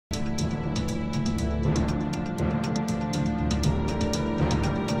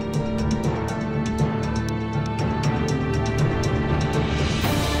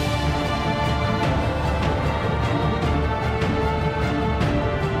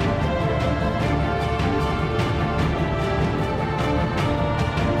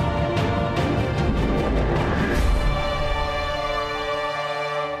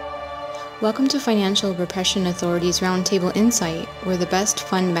Welcome to Financial Repression Authority's Roundtable Insight, where the best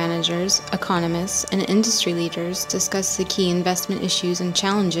fund managers, economists, and industry leaders discuss the key investment issues and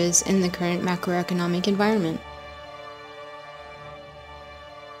challenges in the current macroeconomic environment.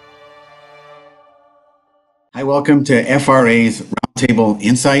 Hi, welcome to FRA's Roundtable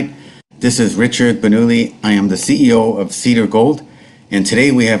Insight. This is Richard Benuli. I am the CEO of Cedar Gold, and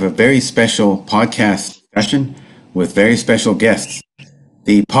today we have a very special podcast discussion with very special guests.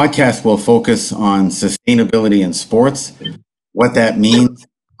 The podcast will focus on sustainability in sports, what that means,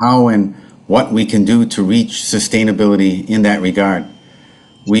 how and what we can do to reach sustainability in that regard.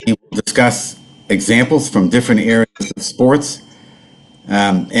 We will discuss examples from different areas of sports.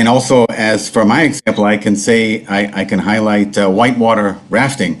 And also, as for my example, I can say I can highlight whitewater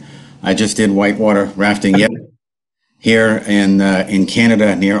rafting. I just did whitewater rafting here in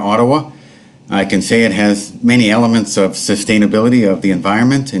Canada near Ottawa. I can say it has many elements of sustainability of the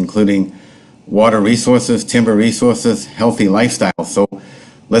environment, including water resources, timber resources, healthy lifestyle. So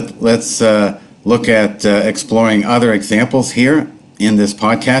let's look at exploring other examples here in this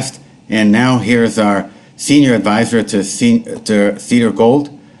podcast. And now here's our Senior Advisor to Cedar Gold,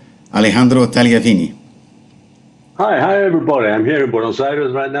 Alejandro Tagliavini. Hi everybody. I'm here in Buenos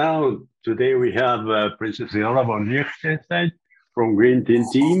Aires right now. Today we have Princess Leonora von Liechtenstein from Green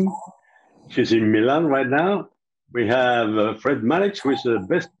Team. She's in Milan right now. We have Fred Mannix, who is the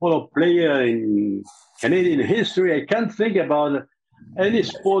best polo player in Canadian history. I can't think about any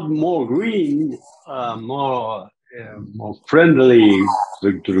sport more green, more friendly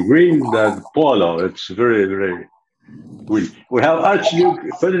to the green than polo. It's very, very good. We have Archduke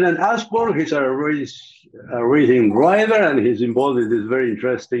Ferdinand Asborg. He's a racing driver, and he's involved in this very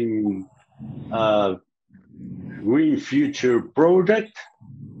interesting green future project.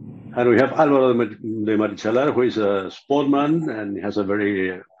 And we have Álvaro de Marichalar, who is a sportsman and has a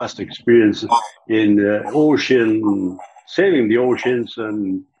very vast experience in ocean, saving the oceans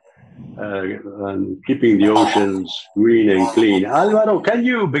and keeping the oceans green and clean. Álvaro, can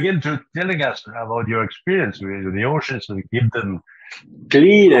you begin to telling us about your experience with the oceans and keep them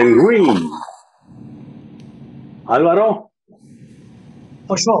clean and green? Álvaro?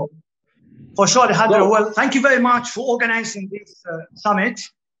 For sure, Alejandro. Well, thank you very much for organizing this summit.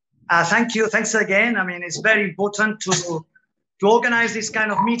 Thank you. Thanks again. I mean, it's very important to organize these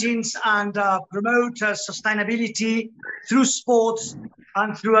kind of meetings and promote sustainability through sports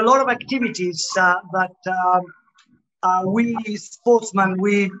and through a lot of activities that we sportsmen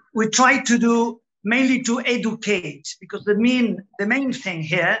we try to do, mainly to educate, because the main thing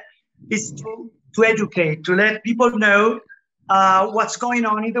here is to educate, to let people know what's going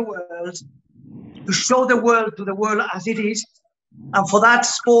on in the world, to show the world to the world as it is. And for that,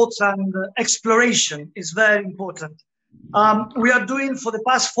 sports and exploration is very important. We are doing for the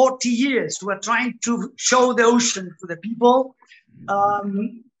past 40 years, we are trying to show the ocean to the people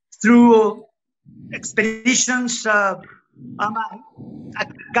through expeditions,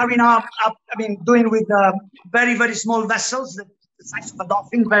 carrying up, doing with very, very small vessels, the size of a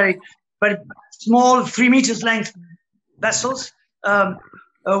dolphin, very, very small, 3 meters length vessels. A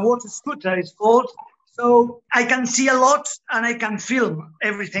water scooter is called. So I can see a lot and I can film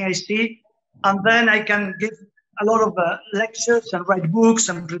everything I see. And then I can give a lot of lectures and write books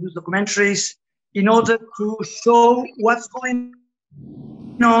and produce documentaries in order to show what's going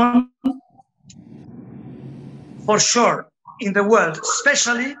on for sure in the world,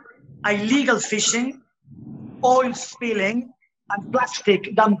 especially illegal fishing, oil spilling, and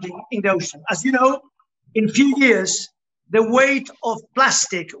plastic dumping in the ocean. As you know, in a few years, the weight of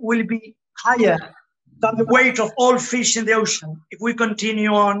plastic will be higher than the weight of all fish in the ocean if we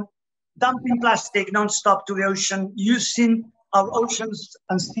continue on dumping plastic non-stop to the ocean, using our oceans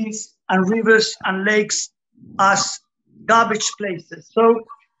and seas and rivers and lakes as garbage places. So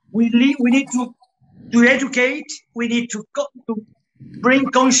we need to educate, we need to bring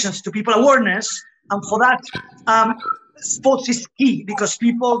conscience to people, awareness, and for that, sports is key, because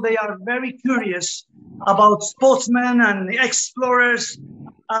people, they are very curious about sportsmen and explorers,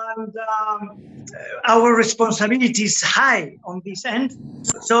 and our responsibility is high on this end.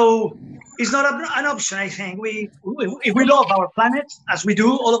 So it's not an option, I think. If we love our planet, as we do,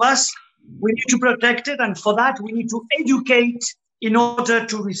 all of us, we need to protect it. And for that, we need to educate in order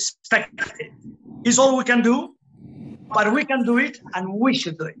to respect it. It's all we can do, but we can do it and we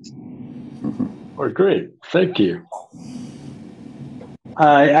should do it. Oh, great. Thank you.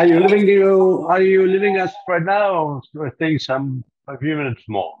 Are you leaving us right now, or think a few minutes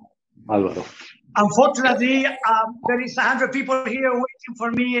more, Álvaro? Unfortunately, there is 100 people here waiting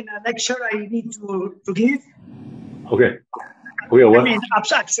for me in a lecture I need to give. Okay. I mean,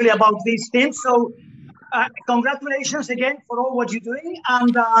 actually about these things. So congratulations again for all what you're doing.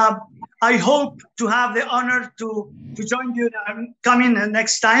 And I hope to have the honor to join you coming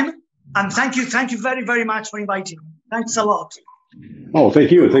next time. And thank you very, very much for inviting me. Thanks a lot. Oh,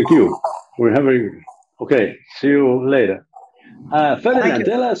 thank you. We're having, okay, see you later. Ferdinand,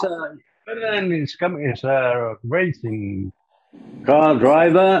 tell us, Ferdinand is a racing car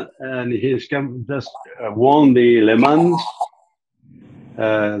driver, and he's just won the Le Mans.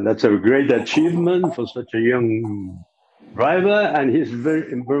 That's a great achievement for such a young driver, and he's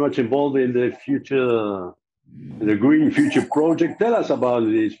very much involved in the Green Future project. Tell us about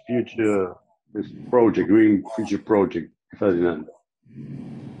this project, Green Future project, Ferdinand.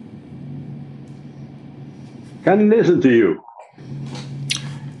 Can listen to you.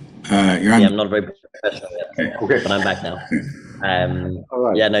 I'm not very professional yet, okay. But I'm back now. All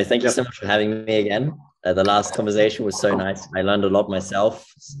right. Yeah, no, thank you so much for having me again. The last conversation was so nice. I learned a lot myself,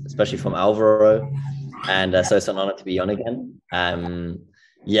 especially from Alvaro, and so it's an honor to be on again.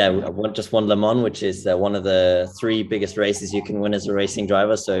 Yeah, I just won Le Mans, which is one of the 3 biggest races you can win as a racing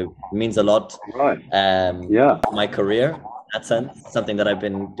driver. So it means a lot. Right. My career, in that sense, something that I've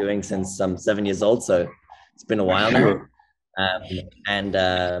been doing since I'm 7 years old. So it's been a while now.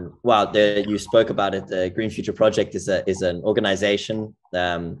 You spoke about it. The Green Future Project is an organization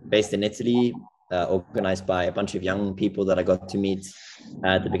based in Italy, organized by a bunch of young people that I got to meet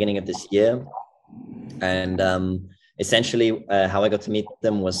at the beginning of this year. And essentially, how I got to meet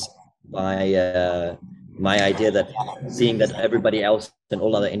them was by my idea that seeing that everybody else in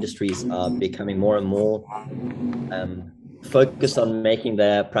all other industries are becoming more and more focused on making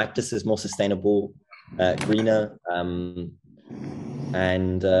their practices more sustainable, greener.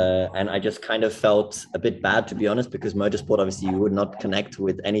 And I just kind of felt a bit bad, to be honest, because motorsport, obviously, you would not connect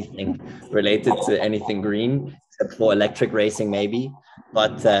with anything related to anything green, except for electric racing, maybe.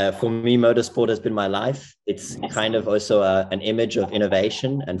 But for me, motorsport has been my life. It's kind of also an image of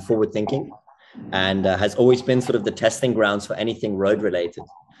innovation and forward thinking, and has always been sort of the testing grounds for anything road related.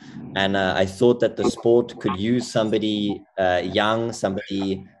 And I thought that the sport could use somebody young,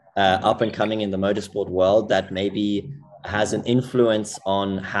 somebody up and coming in the motorsport world that maybe has an influence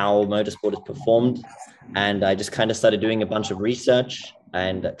on how motorsport is performed. And I just kind of started doing a bunch of research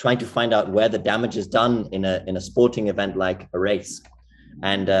and trying to find out where the damage is done in a sporting event like a race.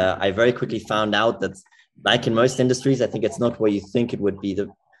 And I very quickly found out that, like in most industries, I think it's not where you think it would be.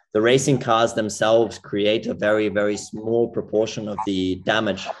 The racing cars themselves create a very, very small proportion of the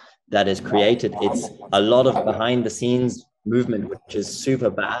damage that is created. It's a lot of behind the scenes movement, which is super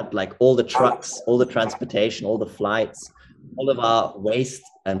bad, like all the trucks, all the transportation, all the flights, all of our waste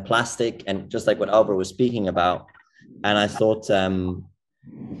and plastic, and just like what Alvaro was speaking about. And I thought,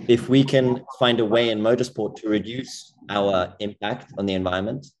 if we can find a way in motorsport to reduce our impact on the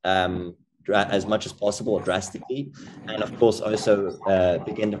environment as much as possible, drastically, and of course also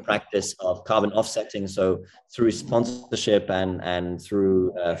begin the practice of carbon offsetting, so through sponsorship and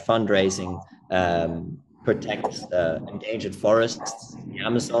through fundraising, protect endangered forests, the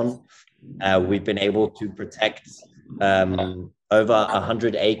Amazon. We've been able to protect over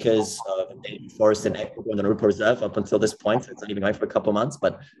 100 acres of endangered forest in Ecuador and the Narupa Reserve up until this point. So it's only been going for a couple of months,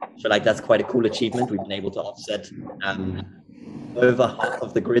 but I feel like that's quite a cool achievement. We've been able to offset over half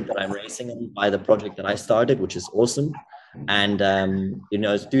of the grid that I'm racing on by the project that I started, which is awesome. And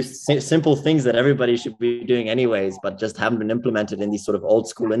do simple things that everybody should be doing anyways, but just haven't been implemented in these sort of old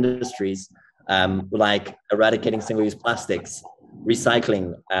school industries, like eradicating single-use plastics,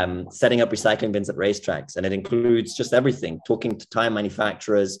 recycling, setting up recycling bins at racetracks. And it includes just everything, talking to tire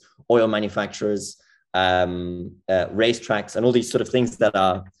manufacturers, oil manufacturers, racetracks, and all these sort of things that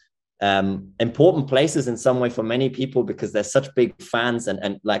are important places in some way for many people, because they're such big fans.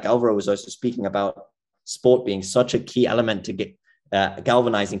 And like Alvaro was also speaking about, sport being such a key element to get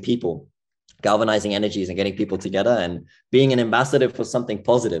galvanizing people, galvanizing energies and getting people together and being an ambassador for something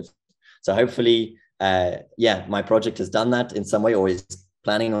positive. So hopefully, my project has done that in some way, or is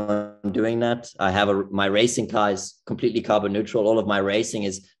planning on doing that. I have my racing car is completely carbon neutral. All of my racing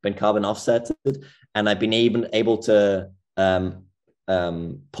has been carbon offsetted, and I've been even able to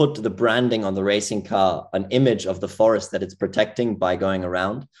put the branding on the racing car, an image of the forest that it's protecting by going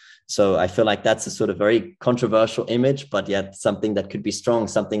around. So I feel like that's a sort of very controversial image, but yet something that could be strong,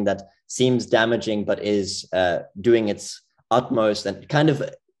 something that seems damaging, but is doing its utmost and kind of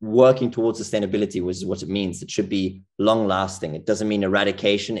working towards sustainability, which is what it means. It should be long lasting. It doesn't mean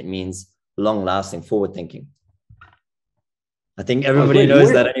eradication. It means long lasting, forward thinking. I think everybody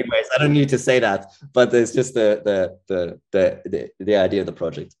knows that anyways. I don't need to say that, but it's just the idea of the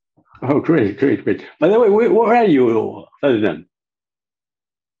project. Oh, great. By the way, where are you, Ferdinand?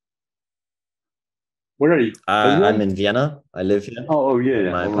 Where are you? I'm in Vienna. I live here. Oh, yeah.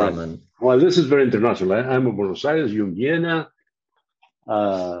 In my apartment. Right. Well, this is very international. I'm in Buenos Aires, you in Vienna,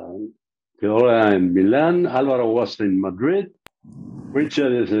 Teodora in Milan, Alvaro was in Madrid,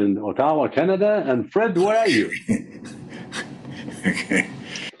 Richard is in Ottawa, Canada, and Fred, where are you? Okay.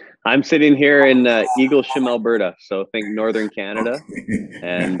 I'm sitting here in Eaglesham, Alberta, so think northern Canada.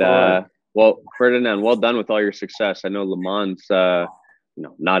 And well, Ferdinand, well done with all your success. I know Le Mans,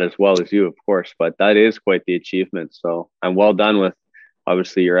 not as well as you, of course, but that is quite the achievement. So I'm well done with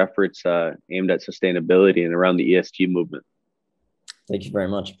obviously your efforts aimed at sustainability and around the ESG movement. Thank you very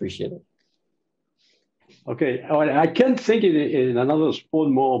much. Appreciate it. Okay, I can't think in another sport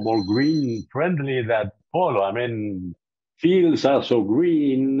more green friendly than polo. I mean, fields are so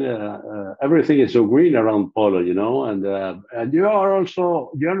green, everything is so green around polo, and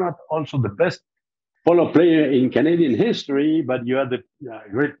you're not also the best polo player in Canadian history, but you are the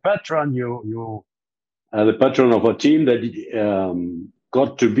great patron. You are the patron of a team that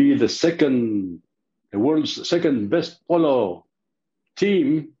got to be the world's second best polo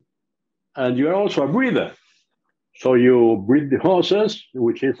team, and you are also a breeder. So you breed the horses,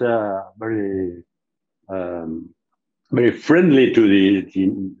 which is very very friendly to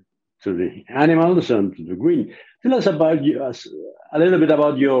the animals and to the green. Tell us a little bit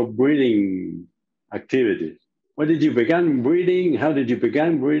about your breeding activities. When did you begin breeding? How did you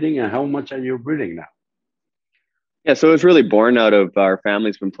begin breeding? And how much are you breeding now? Yeah, so it was really born out of our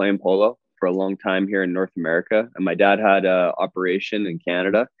family's been playing polo for a long time here in North America. And my dad had an operation in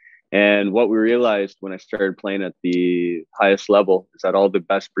Canada. And what we realized when I started playing at the highest level is that all the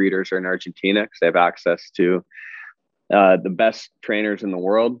best breeders are in Argentina because they have access to the best trainers in the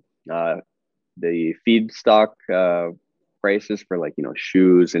world. The feedstock prices for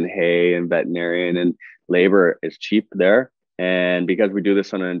shoes and hay and veterinarian and labor is cheap there. And because we do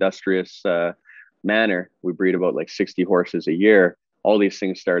this on an industrious manner, we breed about 60 horses a year. All these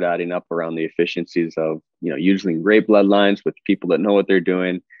things start adding up around the efficiencies of, usually great bloodlines with people that know what they're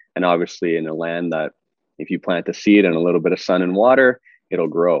doing. And obviously in a land that if you plant the seed and a little bit of sun and water, it'll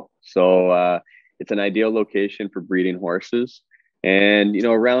grow. So it's an ideal location for breeding horses. And,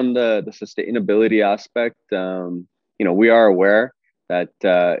 around the sustainability aspect, we are aware that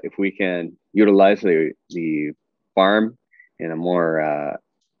if we can utilize the farm in a more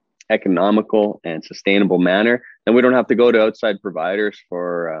economical and sustainable manner, then we don't have to go to outside providers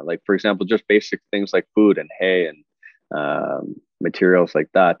for, for example, just basic things like food and hay and materials like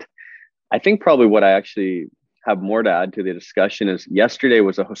that. I think probably what I actually have more to add to the discussion is yesterday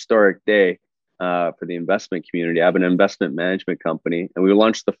was a historic day for the investment community. I have an investment management company, and we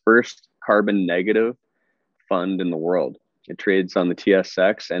launched the first carbon negative fund in the world. It trades on the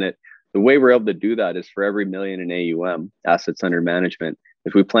TSX, and the way we're able to do that is for every million in AUM, assets under management,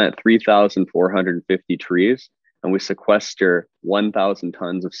 is we plant 3,450 trees and we sequester 1,000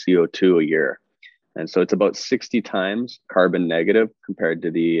 tons of CO2 a year. And so it's about 60 times carbon negative compared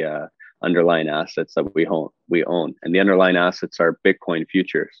to the underlying assets that we own. And the underlying assets are Bitcoin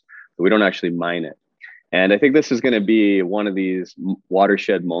futures. So we don't actually mine it. And I think this is going to be one of these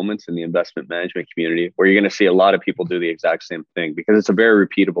watershed moments in the investment management community where you're going to see a lot of people do the exact same thing because it's a very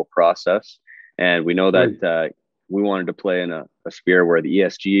repeatable process. And we know that we wanted to play in a sphere where the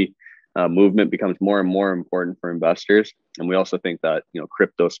ESG movement becomes more and more important for investors. And we also think that,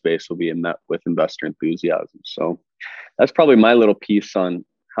 crypto space will be met with investor enthusiasm. So that's probably my little piece on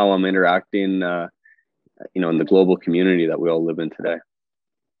how I'm interacting, in the global community that we all live in today.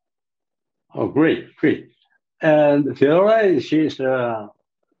 Oh, great. And Teodora, she's the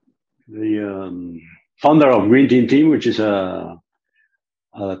founder of Green Team, which is a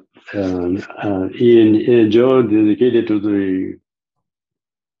NGO dedicated to the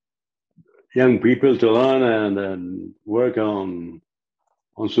young people to learn and work on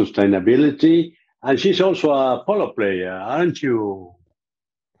sustainability. And she's also a polo player, aren't you,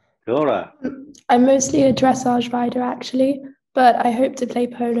 Teodora? I'm mostly a dressage rider, actually, but I hope to play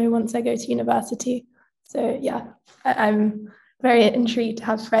polo once I go to university. So yeah, I'm very intrigued to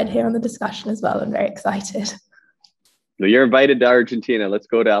have Fred here on the discussion as well. I'm very excited. Well, you're invited to Argentina. Let's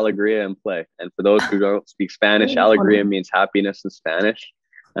go to Alegria and play. And for those who don't speak Spanish, Alegria means happiness in Spanish.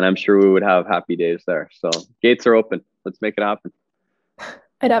 And I'm sure we would have happy days there. So gates are open. Let's make it happen.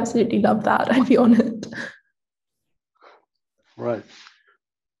 I'd absolutely love that. I'd be honored. Right.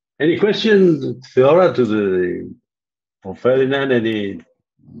 Any questions, Teodora, for Ferdinand? Anything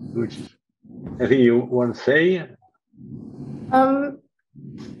you want to say?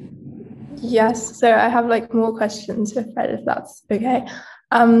 Yes. So I have more questions for Fred, if that's okay.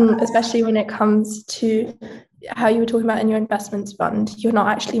 Especially when it comes to how you were talking about in your investments fund, you're not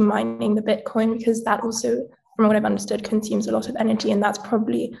actually mining the Bitcoin, because that also, from what I've understood, consumes a lot of energy, and that's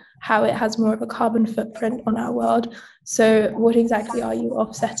probably how it has more of a carbon footprint on our world. So what exactly are you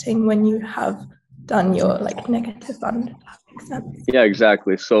offsetting when you have done your like negative fund? If that makes sense. Yeah,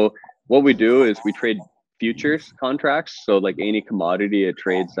 exactly. So what we do is we trade futures contracts. So like any commodity, it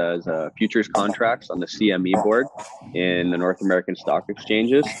trades as futures contracts on the CME board in the North American stock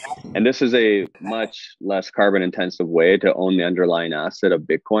exchanges. And this is a much less carbon intensive way to own the underlying asset of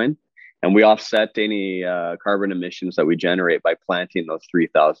Bitcoin. And we offset any carbon emissions that we generate by planting those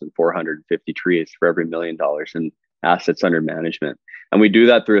 3,450 trees for every $1 million in assets under management. And we do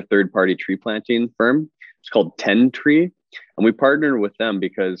that through a third-party tree planting firm. It's called 10 Tree. And we partner with them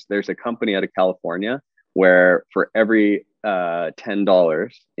because there's a company out of California where for every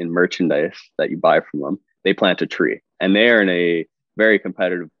 $10 in merchandise that you buy from them, they plant a tree. And they are in a very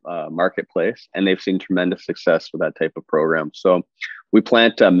competitive marketplace, and they've seen tremendous success with that type of program. So we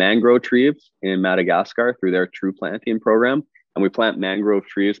plant mangrove trees in Madagascar through their tree planting program. And we plant mangrove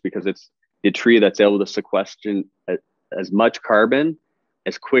trees because it's a tree that's able to sequester as much carbon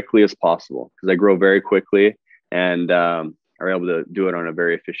as quickly as possible, because they grow very quickly and are able to do it on a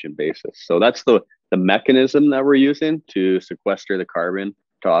very efficient basis. So that's the mechanism that we're using to sequester the carbon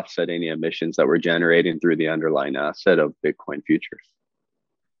to offset any emissions that we're generating through the underlying asset of Bitcoin futures.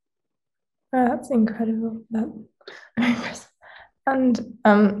 That's incredible. That's very impressive. And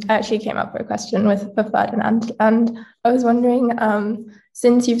I actually came up with a question for Ferdinand, and I was wondering,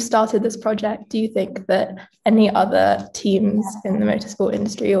 since you've started this project, do you think that any other teams in the motorsport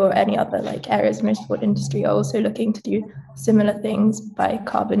industry or any other like areas of motorsport industry are also looking to do similar things by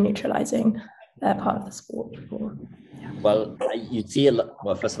carbon neutralizing their part of the sport? Well, you see a lot.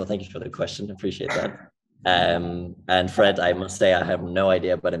 Well, first of all, thank you for the question. Appreciate that. And Fred, I must say I have no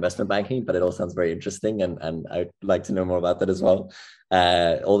idea about investment banking, but it all sounds very interesting, and I'd like to know more about that as well.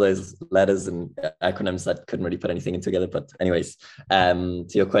 All those letters and acronyms that couldn't really put anything together. But anyways, to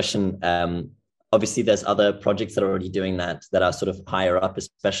your question, obviously there's other projects that are already doing that are sort of higher up,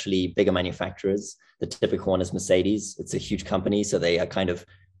 especially bigger manufacturers. The typical one is Mercedes. It's a huge company, so they are kind of,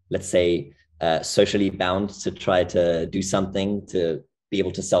 let's say, socially bound to try to do something to be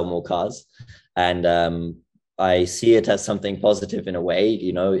able to sell more cars. And I see it as something positive in a way.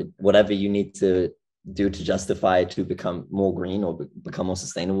 You know, whatever you need to do to justify to become more green or become more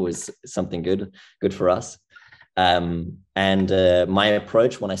sustainable is something good for us. And my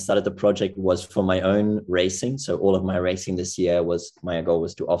approach when I started the project was for my own racing. So all of my racing this year my goal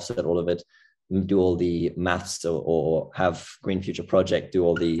was to offset all of it, do all the maths or have Green Future Project do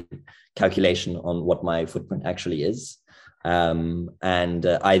all the calculation on what my footprint actually is. And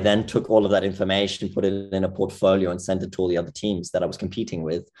I then took all of that information, put it in a portfolio and sent it to all the other teams that I was competing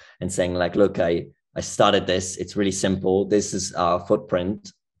with and saying like, look, I started this. It's really simple. This is our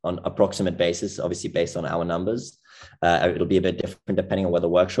footprint on approximate basis, obviously based on our numbers. It'll be a bit different depending on where the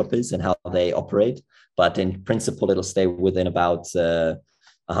workshop is and how they operate. But in principle, it'll stay within about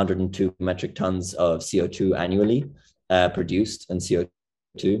 102 metric tons of CO2 annually produced in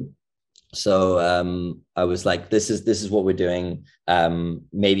CO2. So I was like, this is what we're doing.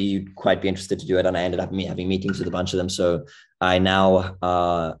 Maybe you'd quite be interested to do it. And I ended up having meetings with a bunch of them. So I now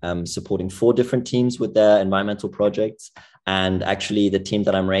am supporting 4 different teams with their environmental projects. And actually the team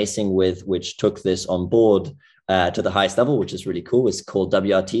that I'm racing with, which took this on board to the highest level, which is really cool, is called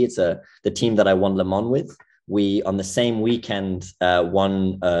WRT. It's the team that I won Le Mans with. We, on the same weekend,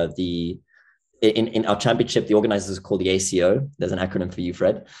 won in our championship, the organizers are called the ACO. There's an acronym for you,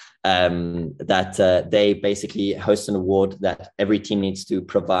 Fred. They basically host an award that every team needs to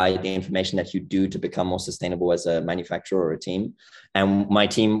provide the information that you do to become more sustainable as a manufacturer or a team. And my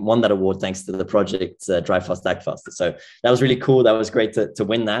team won that award thanks to the project Drive Fast, Act Faster. So that was really cool. That was great to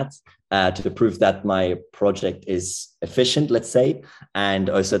win that, to prove that my project is efficient, let's say,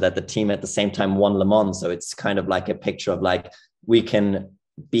 and also that the team at the same time won Le Mans. So it's kind of like a picture of like, we can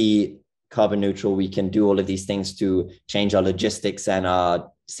be carbon neutral. We can do all of these things to change our logistics and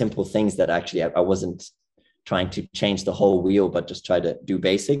our simple things that actually I wasn't trying to change the whole wheel, but just try to do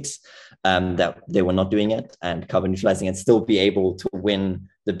basics, that they were not doing it and carbon neutralizing and still be able to win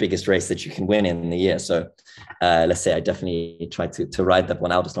the biggest race that you can win in the year. So let's say I definitely try to ride that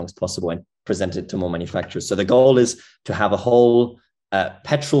one out as long as possible and present it to more manufacturers. So the goal is to have a whole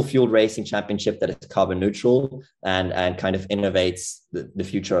petrol fueled racing championship that is carbon neutral and kind of innovates the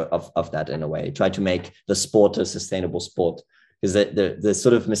future of that in a way. Try to make the sport a sustainable sport, because the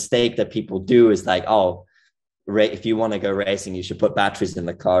sort of mistake that people do is like, oh, if you want to go racing, you should put batteries in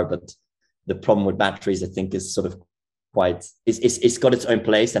the car. But the problem with batteries, I think, is sort of it's got its own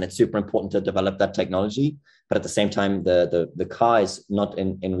place, and it's super important to develop that technology. But at the same time, the car is not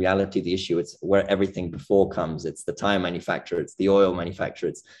in reality the issue. It's where everything before comes. It's the tire manufacturer, it's the oil manufacturer,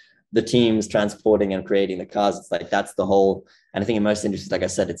 it's the teams transporting and creating the cars. It's like, that's the whole. And I think in most industries, like I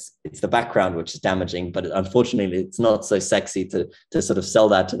said, it's the background which is damaging, but unfortunately it's not so sexy to sort of sell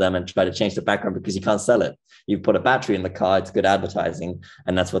that to them and try to change the background, because you can't sell it. You put a battery in the car, it's good advertising,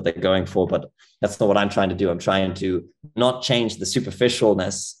 and that's what they're going for. But that's not what I'm trying to do. I'm trying to not change the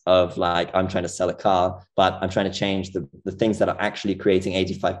superficialness of like, I'm trying to sell a car, but I'm trying to change the things that are actually creating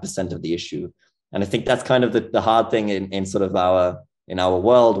 85% of the issue. And I think that's kind of the hard thing in sort of in our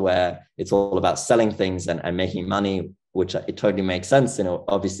world, where it's all about selling things and making money, which it totally makes sense,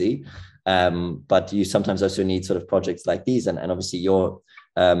 obviously. But you sometimes also need sort of projects like these. And obviously your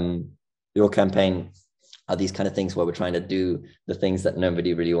campaign are these kind of things where we're trying to do the things that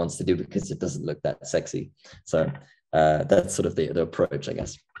nobody really wants to do because it doesn't look that sexy. So that's sort of the approach, I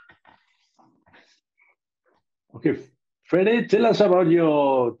guess. Okay, Freddie, tell us about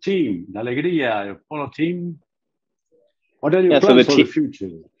your team, La Alegría, your polo team. What are your plans for the future?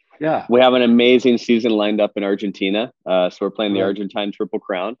 Yeah, we have an amazing season lined up in Argentina. So we're playing the Argentine Triple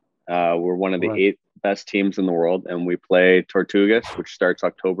Crown. We're one of the 8 best teams in the world, and we play Tortugas, which starts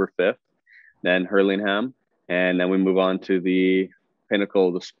October 5th, then Hurlingham, and then we move on to the pinnacle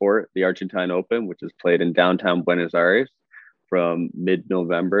of the sport, the Argentine Open, which is played in downtown Buenos Aires from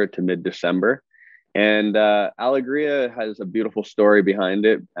mid-November to mid-December. And Alegría has a beautiful story behind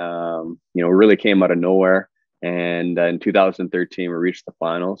it. Really came out of nowhere. And in 2013, we reached the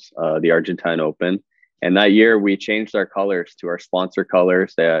finals, the Argentine Open. And that year, we changed our colors to our sponsor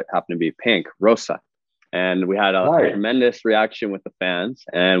colors that happen to be pink, Rosa. And we had a tremendous reaction with the fans.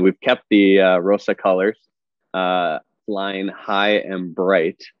 And we've kept the Rosa colors flying high and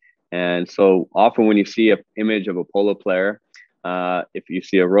bright. And so often when you see an image of a polo player, if you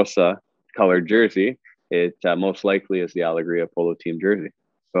see a Rosa colored jersey, it most likely is the Alegría polo team jersey.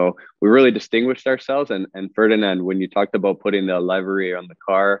 So we really distinguished ourselves. And Ferdinand, when you talked about putting the livery on the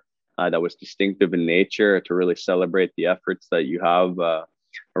car that was distinctive in nature to really celebrate the efforts that you have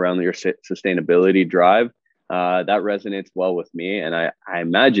around your sustainability drive, that resonates well with me. And I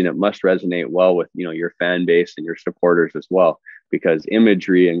imagine it must resonate well with, your fan base and your supporters as well, because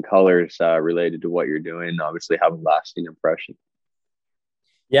imagery and colors related to what you're doing obviously have a lasting impression.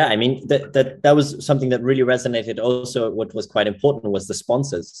 Yeah, I mean, that was something that really resonated. Also, what was quite important was the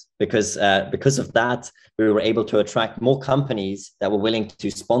sponsors, because of that, we were able to attract more companies that were willing to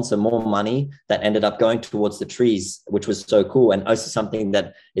sponsor more money that ended up going towards the trees, which was so cool. And also something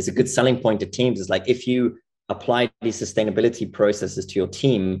that is a good selling point to teams is like, if you apply these sustainability processes to your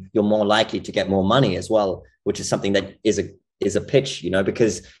team, you're more likely to get more money as well, which is something that is a pitch,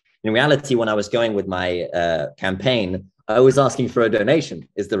 because in reality, when I was going with my campaign, I was asking for a donation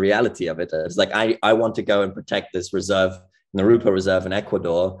is the reality of it. It's like, I want to go and protect this reserve, Narupa Reserve in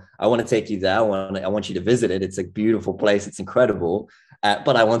Ecuador. I want to take you there. I want you to visit it. It's a beautiful place. It's incredible.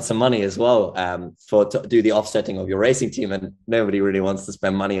 But I want some money as well to do the offsetting of your racing team. And nobody really wants to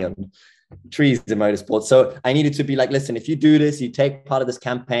spend money on trees in motorsport. So I needed to be like, listen, if you do this, you take part of this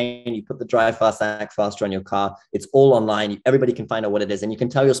campaign, you put the Drive Fast, Act Faster on your car. It's all online. Everybody can find out what it is. And you can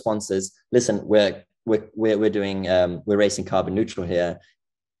tell your sponsors, listen, we're racing carbon neutral here.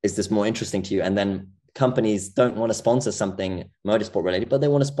 Is this more interesting to you? And then companies don't want to sponsor something motorsport related, but they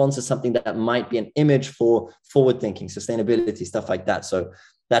want to sponsor something that might be an image for forward thinking, sustainability, stuff like that. So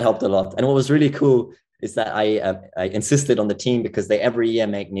that helped a lot. And what was really cool is that I insisted on the team, because they every year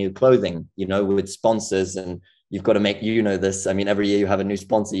make new clothing, with sponsors, and you've got to make, this. I mean, every year you have a new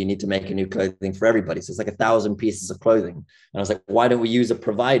sponsor, you need to make a new clothing for everybody. So it's like 1,000 pieces of clothing. And I was like, why don't we use a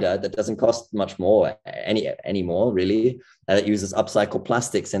provider that doesn't cost much more anymore, really, that uses upcycled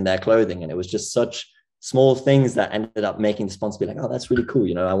plastics in their clothing? And it was just such small things that ended up making the sponsor be like, oh, that's really cool.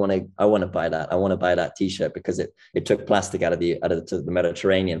 I want to buy that. I want to buy that t-shirt, because it took plastic out of the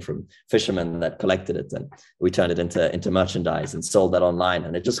Mediterranean from fishermen that collected it. And we turned it into merchandise and sold that online.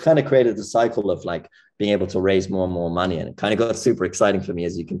 And it just kind of created the cycle of like being able to raise more and more money. And it kind of got super exciting for me,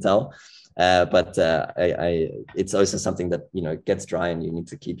 as you can tell. But it's also something that, gets dry, and you need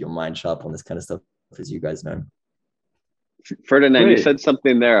to keep your mind sharp on this kind of stuff, as you guys know. Ferdinand, you said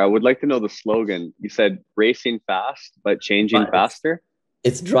something there. I would like to know the slogan. You said racing fast, but changing faster.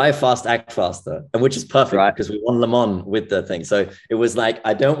 It's Drive Fast, Act Faster, and which is perfect because we won Le Mans with the thing. So it was like,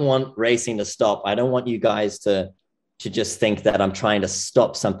 I don't want racing to stop. I don't want you guys to just think that I'm trying to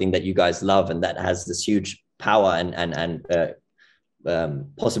stop something that you guys love and that has this huge power and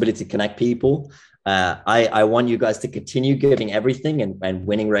possibility to connect people. I want you guys to continue giving everything and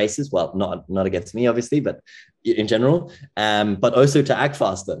winning races. Well, not against me, obviously, but in general, but also to act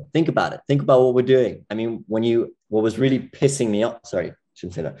faster. Think about it. Think about what we're doing. I mean, what was really pissing me off, sorry,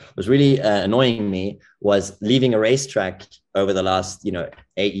 shouldn't say that, was really annoying me was leaving a racetrack over the last,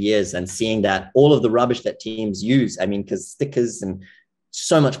 8 years and seeing that all of the rubbish that teams use, I mean, because stickers and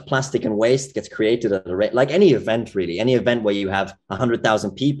so much plastic and waste gets created at a rate, like any event, really, any event where you have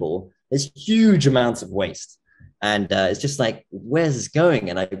 100,000 people, there's huge amounts of waste. And it's just like, where's this going?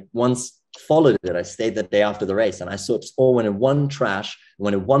 And I once followed it. I stayed the day after the race and I saw it all went in one trash,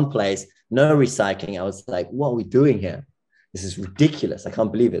 went in one place, no recycling. I was like, what are we doing here? This is ridiculous. I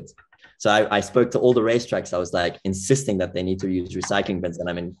can't believe it. So I spoke to all the racetracks. I was like insisting that they need to use recycling bins. And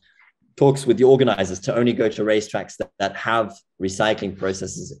I'm in talks with the organizers to only go to racetracks that have recycling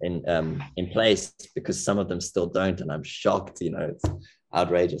processes in place, because some of them still don't. And I'm shocked, it's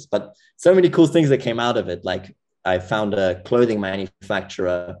outrageous. But so many cool things that came out of it. Like I found a clothing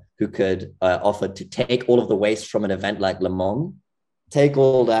manufacturer who could offer to take all of the waste from an event like Le Mans, take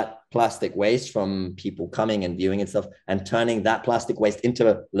all that plastic waste from people coming and viewing and stuff, and turning that plastic waste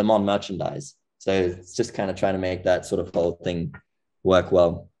into Le Mans merchandise. So it's just kind of trying to make that sort of whole thing work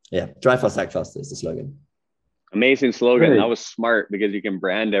well. Yeah, drive fast, act faster is the slogan. Amazing slogan. Great. That was smart because you can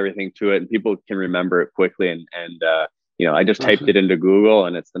brand everything to it and people can remember it quickly. And I just typed it into Google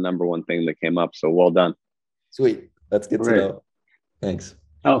and it's the number one thing that came up. So well done. Sweet. That's good to know. Thanks.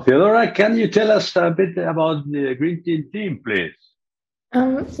 Now, Theodora, can you tell us a bit about the Green team, please?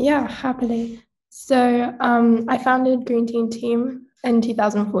 Yeah, happily. So I founded Green Team in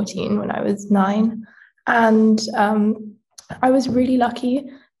 2014 when I was 9. And I was really lucky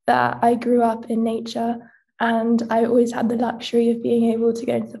that I grew up in nature and I always had the luxury of being able to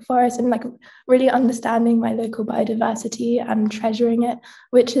go into the forest and like really understanding my local biodiversity and treasuring it,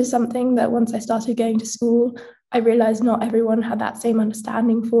 which is something that once I started going to school, I realized not everyone had that same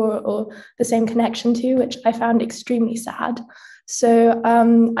understanding for or the same connection to, which I found extremely sad. So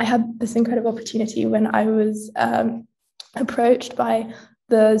I had this incredible opportunity when I was approached by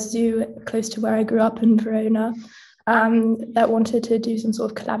the zoo close to where I grew up in Verona that wanted to do some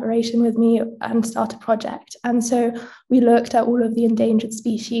sort of collaboration with me and start a project. And so we looked at all of the endangered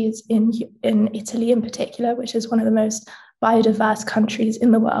species in Italy in particular, which is one of the most biodiverse countries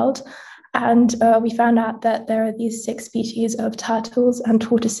in the world. And we found out that there are these 6 species of turtles and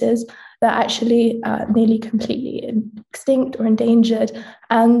tortoises that are actually nearly completely extinct or endangered.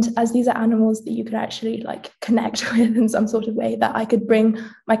 And as these are animals that you could actually like connect with in some sort of way, that I could bring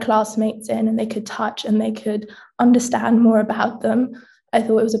my classmates in and they could touch and they could understand more about them, I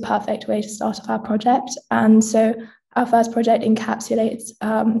thought it was a perfect way to start off our project. And so our first project encapsulates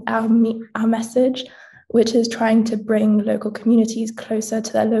our message, which is trying to bring local communities closer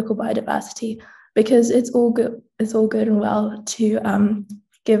to their local biodiversity, because it's all good and well to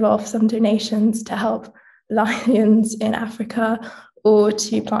give off some donations to help lions in Africa or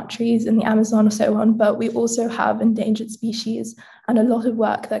to plant trees in the Amazon or so on, but we also have endangered species and a lot of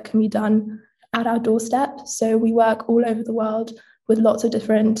work that can be done at our doorstep. So we work all over the world with lots of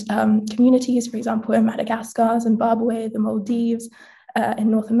different communities, for example, in Madagascar, Zimbabwe, the Maldives,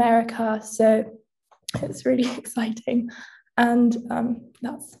 in North America. So it's really exciting. And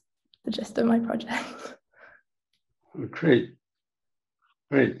that's the gist of my project. Great.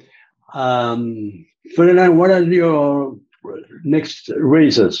 Ferdinand, what are your next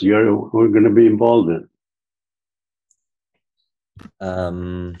races we're going to be involved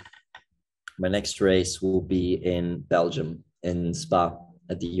in? My next race will be in Belgium, in Spa,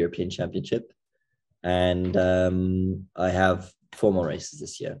 at the European Championship. And I have 4 more races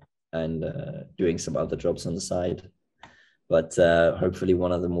this year and doing some other jobs on the side. But hopefully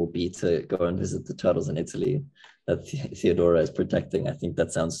one of them will be to go and visit the turtles in Italy that Theodora is protecting. I think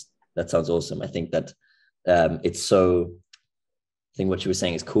that sounds awesome. I think that I think what you were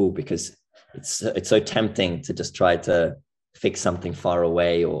saying is cool, because it's so tempting to just try to fix something far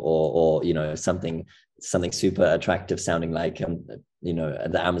away or something super attractive sounding like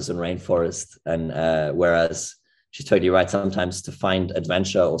the Amazon rainforest. And whereas she's totally right, sometimes to find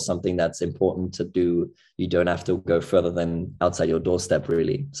adventure or something that's important to do, you don't have to go further than outside your doorstep,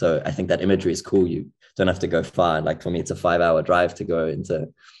 really. So I think that imagery is cool. You don't have to go far. Like for me, it's a 5-hour drive to go into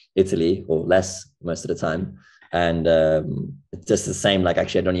Italy, or less most of the time. And it's just the same, like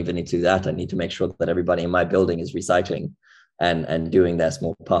actually I don't even need to do that. I need to make sure that everybody in my building is recycling and doing their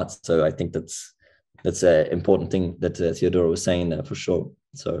small parts. So I think that's an important thing that Theodora was saying there, for sure.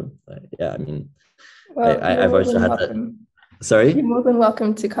 So yeah, I mean, well, I've also had that. Sorry? You're more than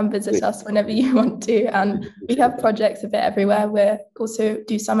welcome to come visit us whenever you want to. And we have projects a bit everywhere. We also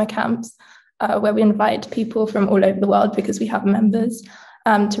do summer camps where we invite people from all over the world because we have members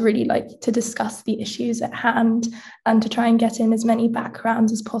to really to discuss the issues at hand and to try and get in as many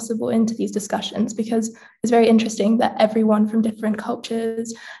backgrounds as possible into these discussions, because it's very interesting that everyone from different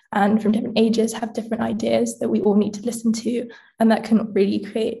cultures and from different ages have different ideas that we all need to listen to, and that can really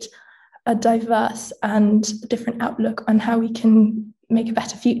create a diverse and different outlook on how we can make a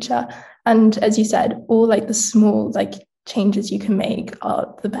better future. And as you said, all the small changes you can make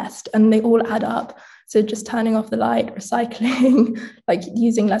are the best, and they all add up. So just turning off the light, recycling,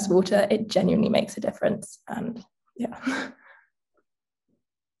 using less water, it genuinely makes a difference. And yeah.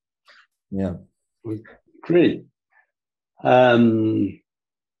 Yeah. Great.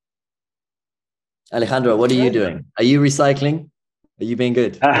 Alejandro, what are you doing? Are you recycling? Are you being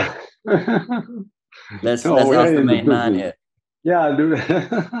good? Let's ask the main man here. Yeah, I do.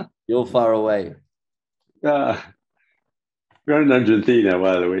 You're far away. We're in Argentina.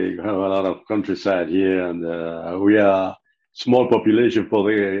 Well, we have a lot of countryside here, and we are small population for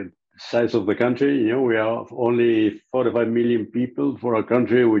the size of the country. You know, we are only 45 million people for a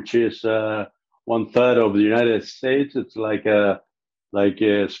country which is 1/3 of the United States. It's like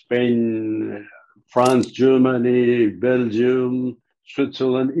Spain, France, Germany, Belgium,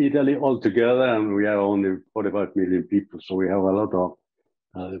 Switzerland, Italy all together, and we are only 45 million people. So we have a lot of.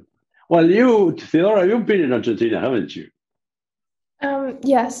 Well, you, Theodora, you've been in Argentina, haven't you?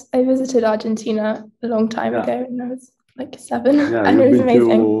 Yes, I visited Argentina a long time ago when I was 7, and it was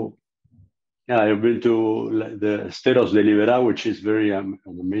amazing. You've been to the Esteros de Liberá, which is an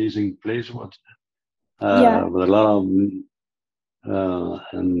amazing place. With a lot of,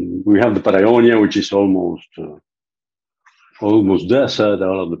 and we have the Patagonia, which is almost desert,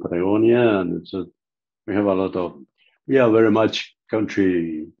 all of the Patagonia, and we are very much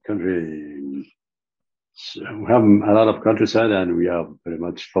country. We have a lot of countryside, and we are very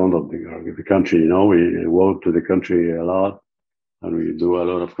much fond of the country. You know, we walk to the country a lot, and we do a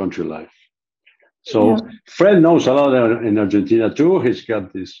lot of country life. So Fred knows a lot in Argentina too. He's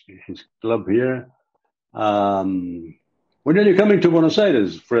got his club here. When are you coming to Buenos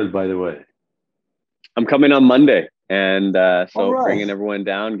Aires, Fred, by the way? I'm coming on Monday, and bringing everyone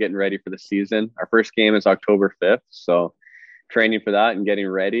down, getting ready for the season. Our first game is October 5th, so training for that and getting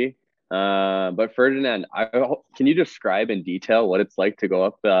ready. But Ferdinand, can you describe in detail what it's like to go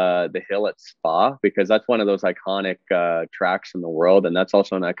up the hill at Spa? Because that's one of those iconic tracks in the world, and that's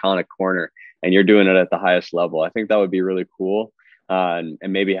also an iconic corner, and you're doing it at the highest level. I think that would be really cool, and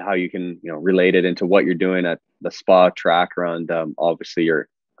maybe how you can relate it into what you're doing at the Spa track around obviously your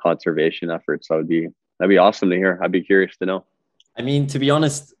conservation efforts. That'd be awesome to hear. I'd be curious to know. I mean, to be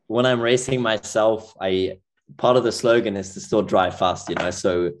honest, when I'm racing myself, part of the slogan is to still drive fast,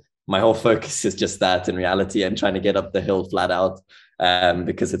 so my whole focus is just that in reality, and trying to get up the hill flat out,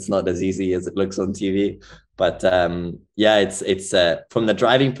 because it's not as easy as it looks on TV. But it's from the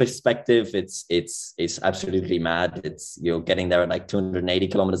driving perspective, it's absolutely mad. You're getting there at 280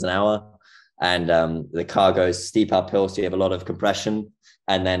 kilometers an hour, and the car goes steep uphill, so you have a lot of compression.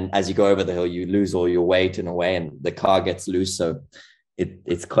 And then as you go over the hill, you lose all your weight in a way, and the car gets loose. So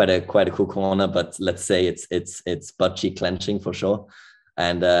it's quite a cool corner, but let's say it's butt cheek clenching for sure.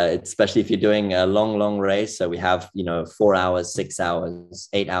 And especially if you're doing a long race. So we have, 4 hours, 6 hours,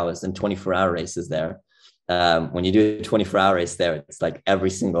 8 hours, and 24-hour races there. When you do a 24-hour race there, it's every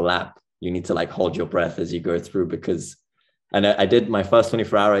single lap, you need to hold your breath as you go through, because I did my first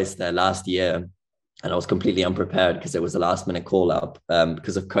 24-hour race there last year, and I was completely unprepared because it was a last minute call up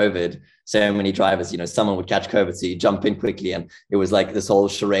because of COVID. So many drivers, someone would catch COVID, so you jump in quickly, and it was this whole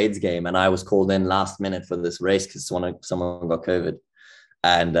charades game. And I was called in last minute for this race because someone got COVID.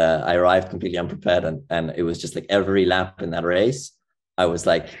 And I arrived completely unprepared, and it was just every lap in that race, I was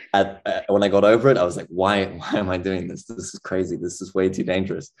when I got over it, I was why am I doing this? This is crazy. This is way too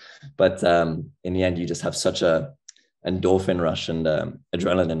dangerous. But in the end, you just have such a endorphin rush and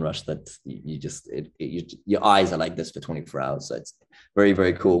adrenaline rush that your eyes are like this for 24 hours. So it's very,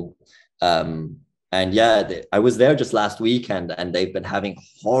 very cool. And I was there just last weekend, and they've been having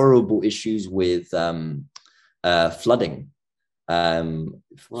horrible issues with flooding.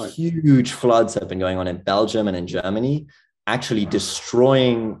 Huge floods have been going on in Belgium and in Germany, actually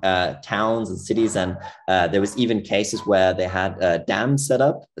destroying towns and cities. And there was even cases where they had dams set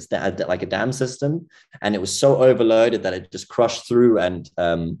up, like a dam system, and it was so overloaded that it just crushed through, and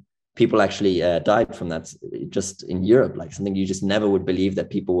people actually died from that just in Europe, something you just never would believe, that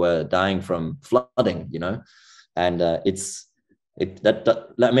people were dying from flooding, and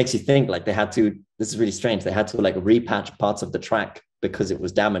that makes you think they had to, this is really strange, they had to repatch parts of the track because it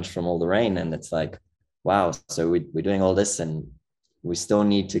was damaged from all the rain. And it's wow, so we're doing all this, and we still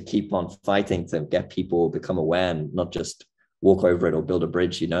need to keep on fighting to get people become aware and not just walk over it or build a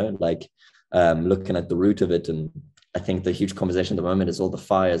bridge, like looking at the root of it. And I think the huge conversation at the moment is all the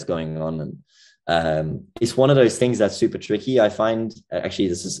fires going on. And it's one of those things that's super tricky. I find, actually,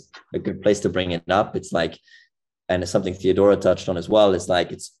 this is a good place to bring it up. It's like, and it's something Theodora touched on as well. It's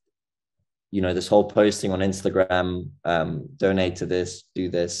like, it's, this whole posting on Instagram, donate to this, do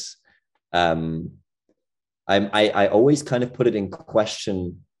this. I always kind of put it in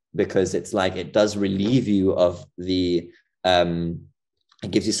question, because it's like, it does relieve you of the, it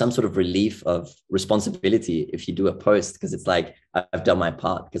gives you some sort of relief of responsibility if you do a post, because it's like, I've done my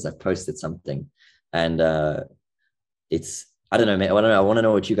part because I've posted something. And it's, I don't know, I want to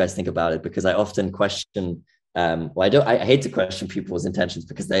know what you guys think about it, because I often question, I hate to question people's intentions,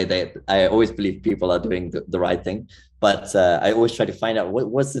 because I always believe people are doing the right thing. But I always try to find out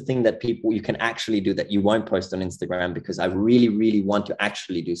what's the thing that you can actually do that you won't post on Instagram, because I really, really want to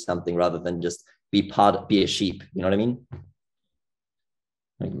actually do something rather than just be a sheep. You know what I mean?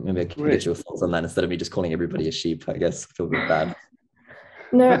 Like, maybe I can get your thoughts on that instead of me just calling everybody a sheep. I guess I feel a bit bad.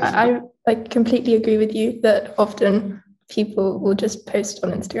 No, I completely agree with you that often people will just post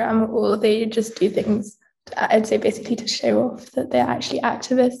on Instagram, or they just do things, I'd say, basically to show off that they're actually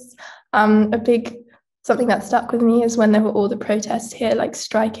activists. Something that stuck with me is when there were all the protests here, like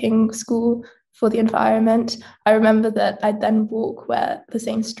striking school for the environment. I remember that I'd then walk where the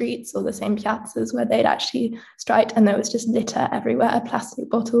same streets or the same piazzas where they'd actually striked, and there was just litter everywhere, plastic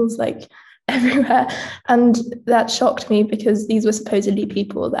bottles like everywhere. And that shocked me, because these were supposedly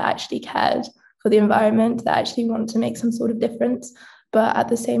people that actually cared for the environment, that actually wanted to make some sort of difference, but at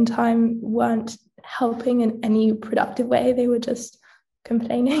the same time weren't helping in any productive way. They were just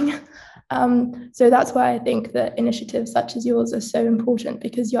complaining. So that's why I think that initiatives such as yours are so important,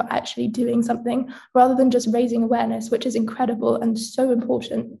 because you're actually doing something rather than just raising awareness, which is incredible and so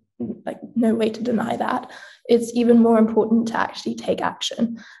important, like no way to deny that. It's even more important to actually take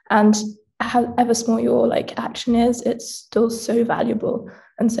action, and however small your action is, it's still so valuable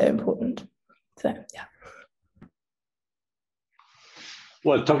and so important. So yeah.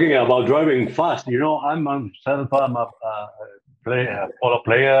 Well, talking about driving fast, I'm a polo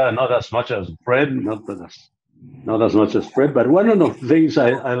player, not as much as Fred, not as much as Fred, but one of the things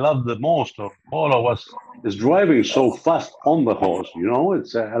I love the most of polo is driving so fast on the horse.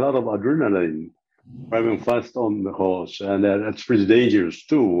 It's a lot of adrenaline driving fast on the horse, and that's pretty dangerous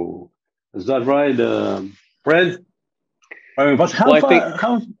too. Is that right, Fred? Driving fast.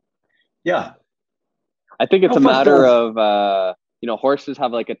 I think it's a matter of horses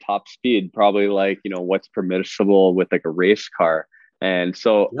have a top speed, probably what's permissible with a race car. And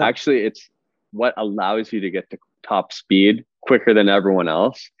so actually it's what allows you to get to top speed quicker than everyone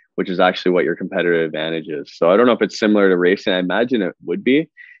else, which is actually what your competitive advantage is. So I don't know if it's similar to racing. I imagine it would be.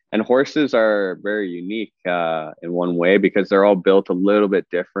 And horses are very unique in one way, because they're all built a little bit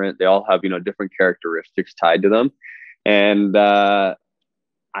different. They all have, different characteristics tied to them. And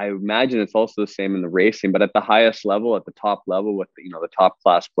I imagine it's also the same in the racing, but at the highest level, at the top level with, the top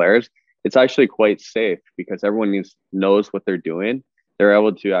class players, it's actually quite safe, because everyone knows what they're doing. They're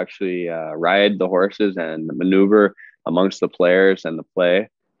able to actually ride the horses and maneuver amongst the players and the play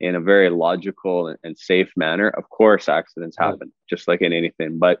in a very logical and safe manner. Of course, accidents happen, just like in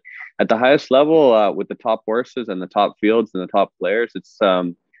anything. But at the highest level, with the top horses and the top fields and the top players, it's,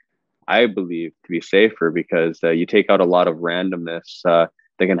 I believe, to be safer, because you take out a lot of randomness that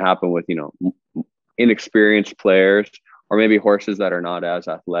can happen with, inexperienced players, or maybe horses that are not as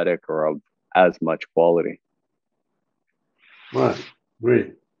athletic or of as much quality. Right.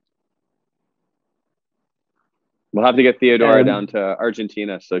 Great. We'll have to get Theodora down to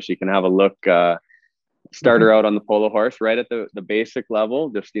Argentina so she can have a look, start her out on the polo horse right at the basic level,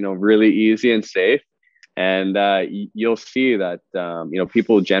 just, really easy and safe. And you'll see that,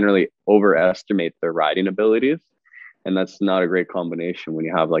 people generally overestimate their riding abilities. And that's not a great combination when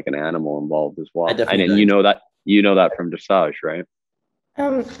you have an animal involved as well. And you know that from dressage, right?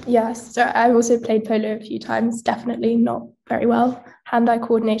 Yes. So I also played polo a few times. Definitely not very well. Hand-eye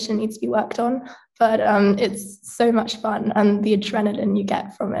coordination needs to be worked on, but it's so much fun, and the adrenaline you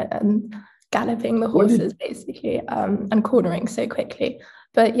get from it, and galloping the horses basically, and cornering so quickly.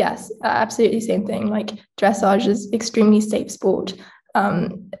 But yes, absolutely same thing. Dressage is extremely safe sport,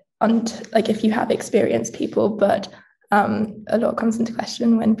 and if you have experienced people, but a lot comes into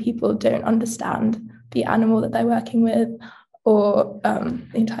question when people don't understand the animal that they're working with, or the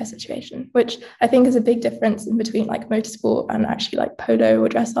entire situation, which I think is a big difference in between motorsport and actually polo or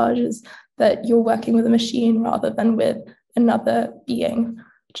dressage, is that you're working with a machine rather than with another being,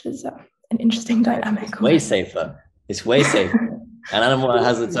 which is an interesting dynamic. It's way safer. An animal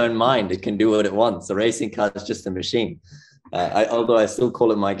has its own mind. It can do what it wants. A racing car is just a machine. Although I still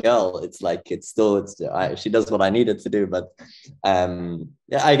call it my girl, it's like she does what I need it to do. But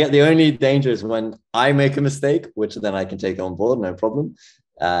yeah, I get the only danger is when I make a mistake, which then I can take on board, no problem,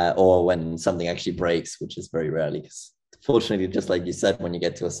 or when something actually breaks, which is very rarely. Because fortunately, just like you said, when you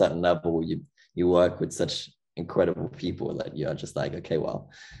get to a certain level, you work with such incredible people that you are just like, okay, well,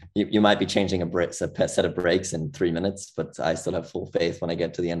 you might be changing a set of brakes in 3 minutes, but I still have full faith when I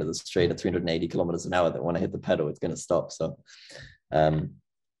get to the end of the straight at 380 kilometers an hour that when I hit the pedal, it's going to stop. So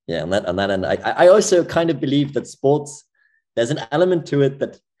yeah, on that end, I also kind of believe that sports, there's an element to it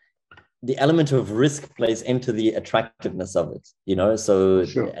that the element of risk plays into the attractiveness of it, you know. So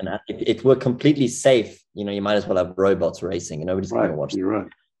Sure. And if it were completely safe, you know, you might as well have robots racing and nobody's going to watch. You're right.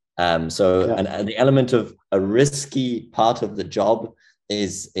 And the element of a risky part of the job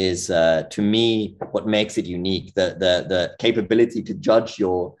is to me what makes it unique. The capability to judge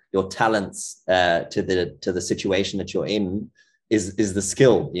your talents to the situation that you're in is the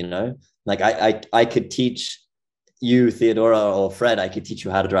skill, you know. Like I could teach you, Theodora or Fred, I could teach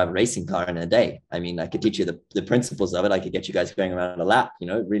you how to drive a racing car in a day. I mean, I could teach you the principles of it. I could get you guys going around a lap, you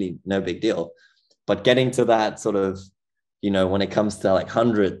know, really no big deal. But getting to that sort of, you know, when it comes to like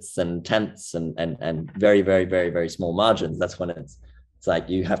hundredths and tenths and very, very, very, very small margins, that's when it's like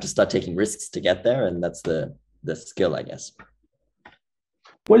you have to start taking risks to get there. And that's the skill, I guess.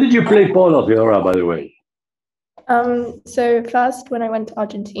 Where did you play polo, Theodora, by the way? So first when I went to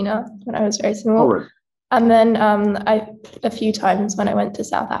Argentina when I was very small. Oh, right. And then a few times when I went to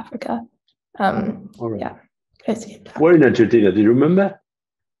South Africa. Right. Yeah. Where in Argentina? Do you remember?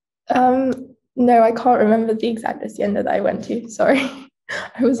 No, I can't remember the exact hacienda that I went to. Sorry.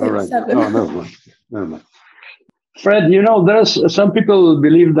 I was like 7. Oh, never mind. Fred, you know, there's some people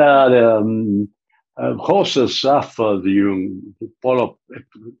believe that horses suffer during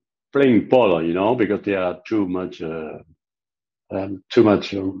playing polo, you know, because they are too much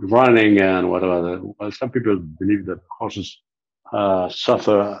running and whatever. Well, some people believe that horses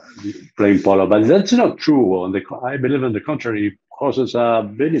suffer playing polo, but that's not true. I believe on the contrary, horses are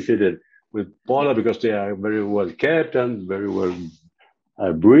benefited with polo because they are very well kept and very well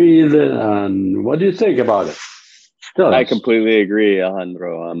breathed. And what do you think about it? I completely agree,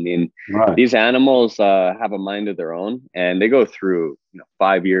 Alejandro. I mean, These animals have a mind of their own, and they go through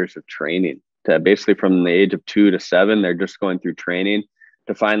 5 years of training. To basically from the age of 2 to 7, they're just going through training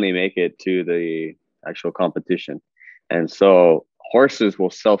to finally make it to the actual competition. And so horses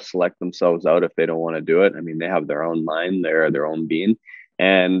will self-select themselves out if they don't want to do it. I mean, they have their own mind, they're their own being.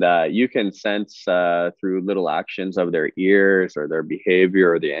 And you can sense through little actions of their ears or their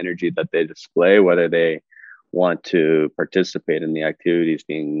behavior or the energy that they display, whether they want to participate in the activities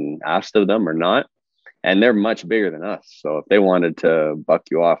being asked of them or not. And they're much bigger than us. So if they wanted to buck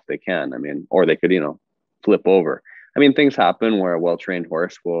you off, they can. I mean, or they could, flip over. I mean, things happen where a well-trained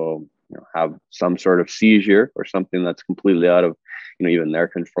horse will have some sort of seizure or something that's completely out of, even their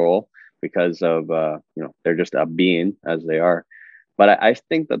control because of, they're just a being as they are. But I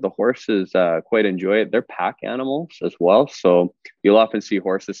think that the horses quite enjoy it. They're pack animals as well. So you'll often see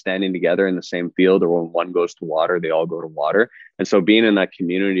horses standing together in the same field, or when one goes to water, they all go to water. And so being in that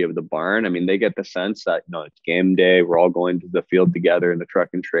community of the barn, I mean, they get the sense that, it's game day. We're all going to the field together in the truck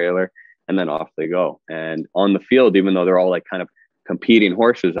and trailer, and then off they go. And on the field, even though they're all like kind of competing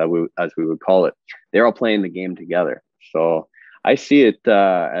horses, as we would call it, they're all playing the game together. So I see it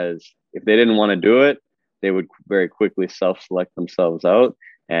as if they didn't want to do it, they would very quickly self-select themselves out,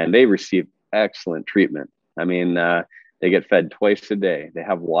 and they receive excellent treatment. I mean, they get fed twice a day. They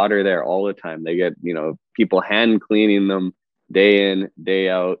have water there all the time. They get, people hand cleaning them day in, day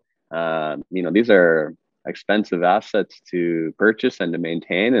out. These are expensive assets to purchase and to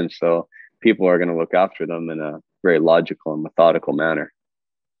maintain. And so people are going to look after them in a very logical and methodical manner.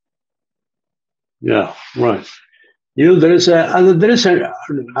 Yeah, right. There is an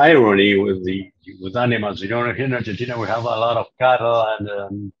irony with animals. Here in Argentina, we have a lot of cattle,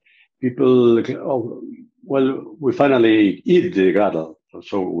 and people. We finally eat the cattle,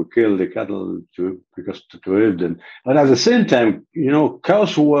 so we kill the cattle to eat them. But at the same time,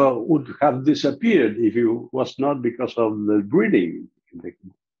 cows would have disappeared if it was not because of the breeding in the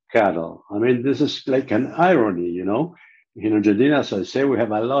cattle. I mean, this is like an irony, In Argentina, as I say, we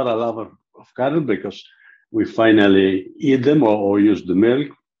have a lot of cattle because we finally eat them or use the milk,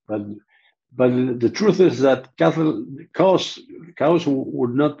 but the truth is that cows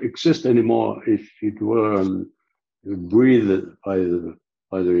would not exist anymore if it were breathed in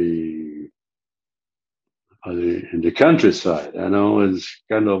the countryside. I know it's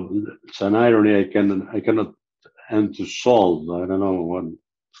an irony I cannot and to solve. I don't know what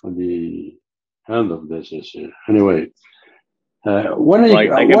the end of this is. Anyway, I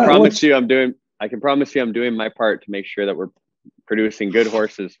can promise you, I'm doing my part to make sure that we're producing good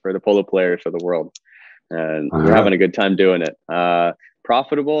horses for the polo players of the world, and we're having a good time doing it.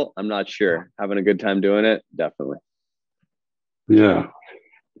 Profitable, I'm not sure. Having a good time doing it, definitely. Yeah.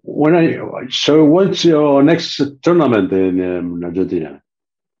 So what's your next tournament in Argentina?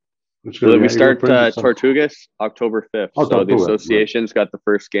 So we start Tortugas October 5th. So the association's got the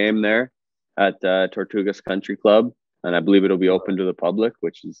first game there at Tortugas Country Club, and I believe it'll be open to the public,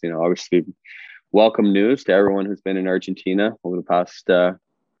 which is, obviously welcome news to everyone who's been in Argentina over the past kind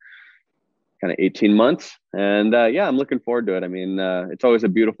of 18 months. And yeah, I'm looking forward to it. I mean, it's always a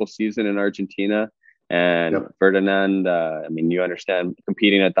beautiful season in Argentina. And Ferdinand, I mean, you understand,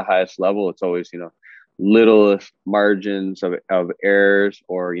 competing at the highest level, it's always, littlest margins of errors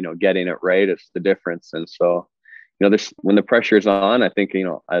or, getting it right is the difference. And so, when the pressure is on, I think,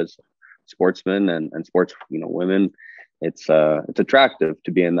 as sportsmen and sports, women, it's attractive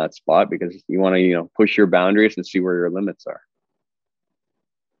to be in that spot because you want to, push your boundaries and see where your limits are.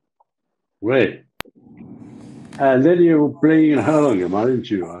 Great. And then you play in Hurlingham, aren't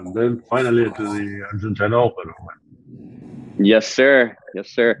you? And then finally to the Argentine Open. Yes, sir. Yes,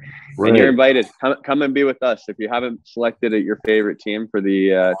 sir. Right. And you're invited. Come and be with us. If you haven't selected your favorite team for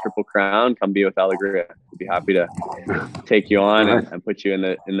the Triple Crown, come be with Alegria. We'd be happy to take you on and put you in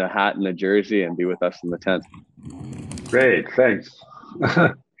the hat and the jersey and be with us in the tent. Great, thanks.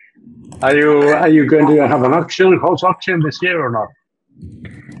 Are you going to have an horse auction this year or not?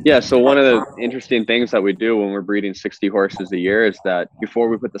 Yeah, so one of the interesting things that we do when we're breeding 60 horses a year is that before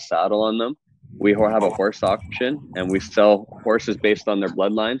we put the saddle on them, we have a horse auction, and we sell horses based on their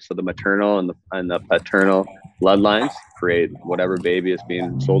bloodlines. So the maternal and the paternal bloodlines create whatever baby is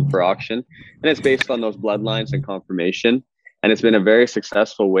being sold for auction, and it's based on those bloodlines and conformation. And it's been a very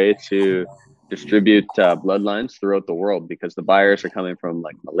successful way to distribute bloodlines throughout the world because the buyers are coming from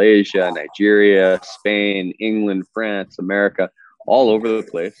like Malaysia, Nigeria, Spain, England, France, America, all over the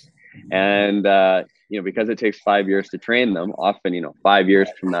place. And because it takes 5 years to train them, often 5 years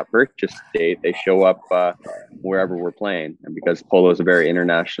from that purchase date they show up wherever we're playing. And because polo is a very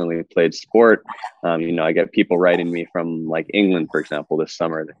internationally played sport, I get people writing me from like England, for example. This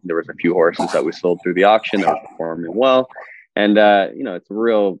summer there was a few horses that we sold through the auction that were performing well, and it's a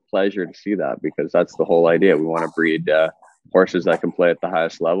real pleasure to see that because that's the whole idea. We want to breed horses that can play at the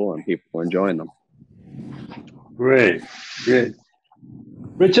highest level and people enjoying them. Great.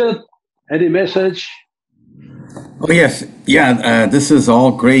 Richard, any message? Oh, yes. Yeah, this is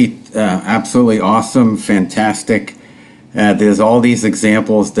all great. Absolutely awesome. Fantastic. There's all these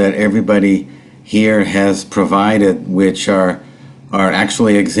examples that everybody here has provided, which are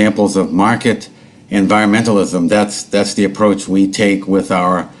actually examples of market environmentalism. That's the approach we take with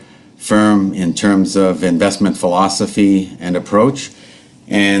our firm in terms of investment philosophy and approach.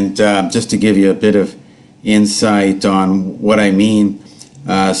 And just to give you a bit of insight on what I mean,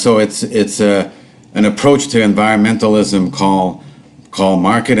 so it's an approach to environmentalism called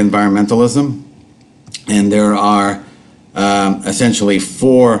market environmentalism, and there are essentially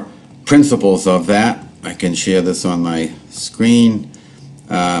 4 principles of that. I can share this on my screen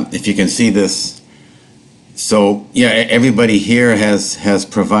if you can see this. So yeah, everybody here has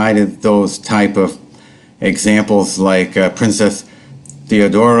provided those type of examples, like Princess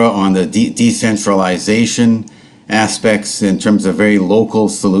Theodora on the decentralization aspects in terms of very local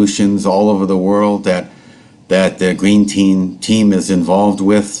solutions all over the world that the Green team is involved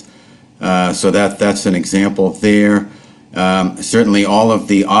with. So that's an example there. Certainly all of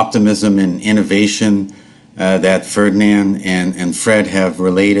the optimism and innovation that Ferdinand and Fred have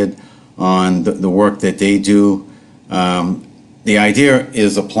related on the work that they do. The idea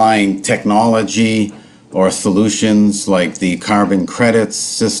is applying technology or solutions like the carbon credits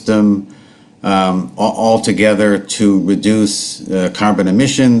system all together to reduce carbon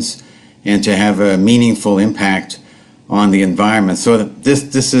emissions and to have a meaningful impact on the environment. So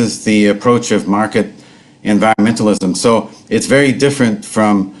this is the approach of market environmentalism. So it's very different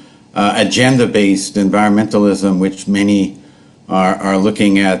from agenda-based environmentalism, which many are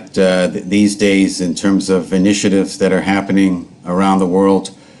looking at these days in terms of initiatives that are happening around the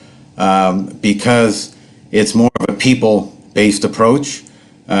world, because it's more of a people-based approach.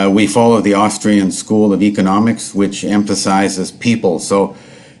 We follow the Austrian School of Economics, which emphasizes people. So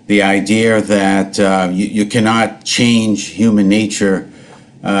the idea that you cannot change human nature,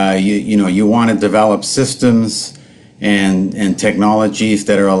 you want to develop systems and technologies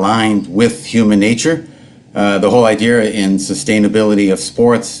that are aligned with human nature. The whole idea in sustainability of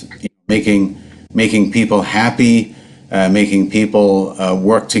sports, making making people happy, making people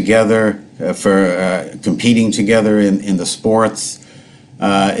work together for competing together in the sports.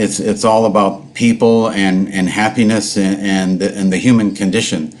 It's all about people and happiness and the human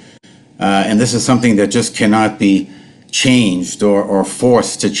condition. And this is something that just cannot be changed or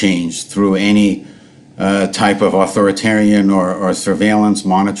forced to change through any type of authoritarian or surveillance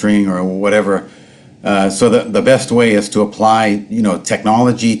monitoring or whatever. So the best way is to apply,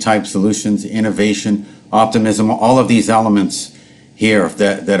 technology type solutions, innovation, optimism, all of these elements here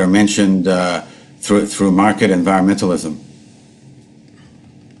that are mentioned through market environmentalism.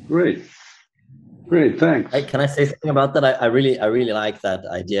 Great, thanks. Hey, can I say something about that? I really like that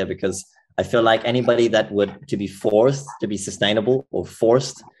idea, because I feel like anybody that would to be forced to be sustainable or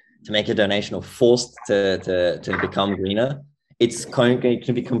forced to make a donation or forced to become greener, it's going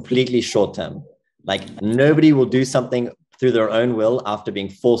to be completely short term. Like nobody will do something through their own will after being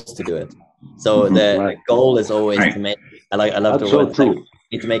forced to do it. So the goal is always to make, I love the word,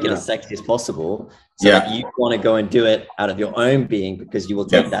 to make it as sexy as possible. So that you want to go and do it out of your own being, because you will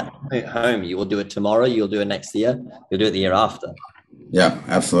take that home. You will do it tomorrow. You'll do it next year. You'll do it the year after. Yeah,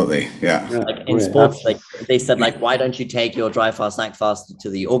 absolutely. Yeah. Like in sports, like they said, like, why don't you take your Drive Fast, Snack Fast to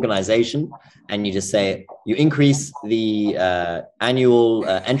the organization and you just say, you increase the annual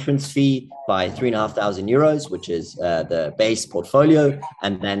entrance fee by €3,500, which is the base portfolio.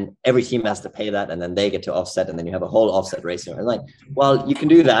 And then every team has to pay that, and then they get to offset. And then you have a whole offset racing. And like, well, you can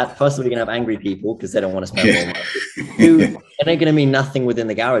do that. First of all, you're going to have angry people because they don't want to spend more money. Two, it ain't going to mean nothing within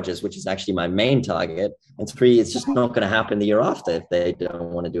the garages, which is actually my main target. And three, it's just not going to happen the year after if they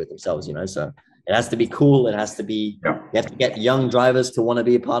don't want to do it themselves, So it has to be cool. It has to be, you have to get young drivers to want to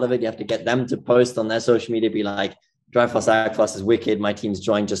be a part of it. You have to get them to post on their social media, be like, Drive Fast, Act Fast is wicked. My team's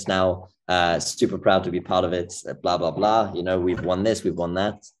joined just now. Super proud to be part of it. Blah, blah, blah. We've won this, we've won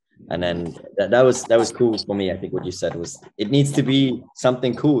that. And then that was cool for me. I think what you said was, it needs to be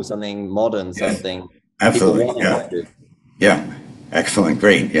something cool, something modern, something. Absolutely. Yeah. Excellent.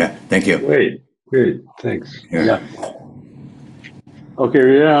 Great. Yeah. Thank you. Great. Thanks. Yeah. Okay,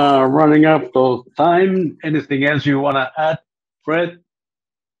 we are running up to time. Anything else you want to add, Fred?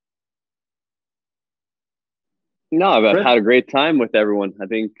 No, I've had a great time with everyone. I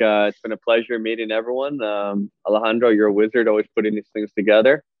think it's been a pleasure meeting everyone. Alejandro, you're a wizard, always putting these things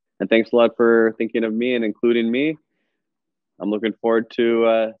together. And thanks a lot for thinking of me and including me. I'm looking forward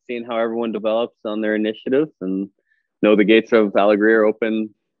to seeing how everyone develops on their initiatives, and know the gates of Alegria are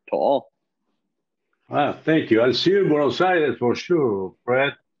open to all. Thank you. I'll see you in Buenos Aires for sure,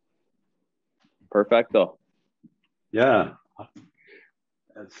 Fred. Perfecto. Yeah.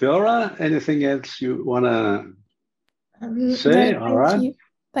 Theora, anything else you want to say? No, all right.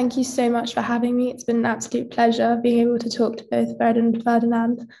 Thank you so much for having me. It's been an absolute pleasure being able to talk to both Fred and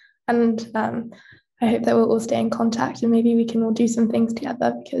Ferdinand. And I hope that we'll all stay in contact and maybe we can all do some things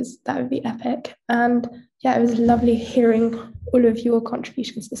together, because that would be epic. And yeah, it was lovely hearing all of your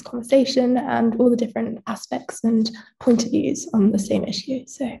contributions to this conversation and all the different aspects and point of views on the same issue.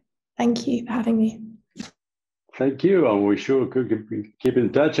 So thank you for having me. Thank you. And we sure could keep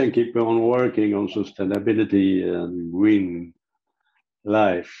in touch and keep on working on sustainability and green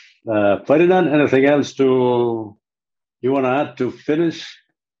life. Ferdinand, anything else you want to add to finish?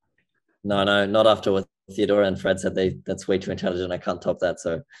 No, not after what Theodora and Fred said. That's way too intelligent. I can't top that.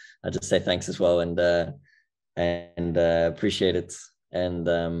 So I just say thanks as well, and appreciate it. And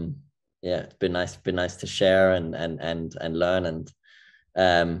it's been nice to share and learn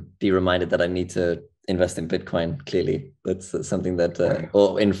and be reminded that I need to invest in Bitcoin. Clearly, that's something that,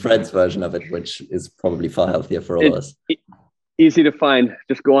 or in Fred's version of it, which is probably far healthier for all of us. Easy to find.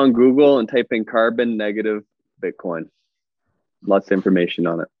 Just go on Google and type in carbon negative Bitcoin. Lots of information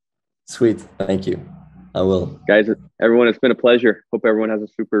on it. Sweet. Thank you. I will. Guys, everyone, it's been a pleasure. Hope everyone has a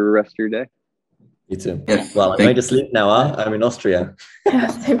super rest of your day. You too. Yes. Well, I'm going to sleep now. I'm in Austria.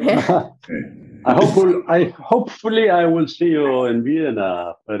 Hopefully I will see you in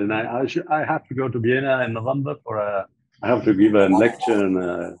Vienna, but I have to go to Vienna in November I have to give a lecture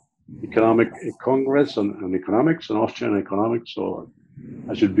in economic congress on economics and Austrian economics. So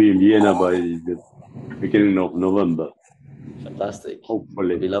I should be in Vienna by the beginning of November. Fantastic.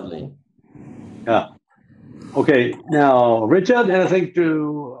 Hopefully. It'd be lovely. Yeah. Okay. Now, Richard, anything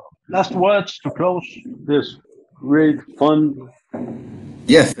last words to close this great fun?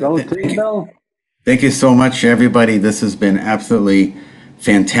 Yes. Thank you so much, everybody. This has been absolutely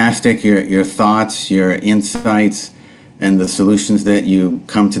fantastic. Your thoughts, your insights, and the solutions that you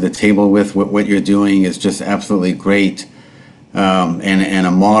come to the table with. What you're doing is just absolutely great, and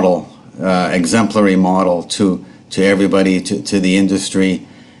a model, exemplary model to everybody, to the industry.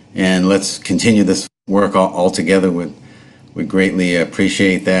 and let's continue this work all together. We greatly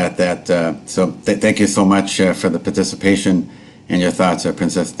appreciate that. Thank you so much for the participation and your thoughts,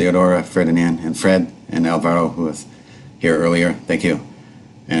 Princess Theodora, Ferdinand, and Fred, and Alvaro, who was here earlier. Thank you.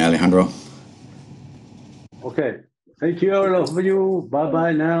 And Alejandro. Okay. Thank you, all of you.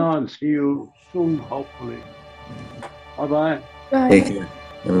 Bye-bye now, and see you soon, hopefully. Bye-bye. Bye. Take care,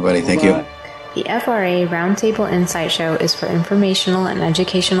 everybody. Thank you. The FRA Roundtable Insight Show is for informational and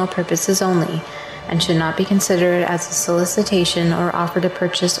educational purposes only and should not be considered as a solicitation or offer to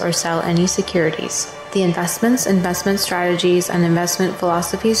purchase or sell any securities. The investments, investment strategies, and investment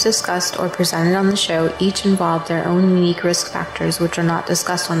philosophies discussed or presented on the show each involve their own unique risk factors which are not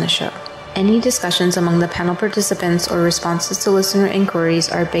discussed on the show. Any discussions among the panel participants or responses to listener inquiries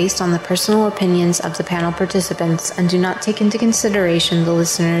are based on the personal opinions of the panel participants and do not take into consideration the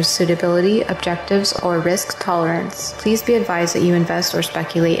listener's suitability, objectives, or risk tolerance. Please be advised that you invest or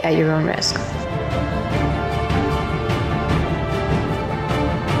speculate at your own risk.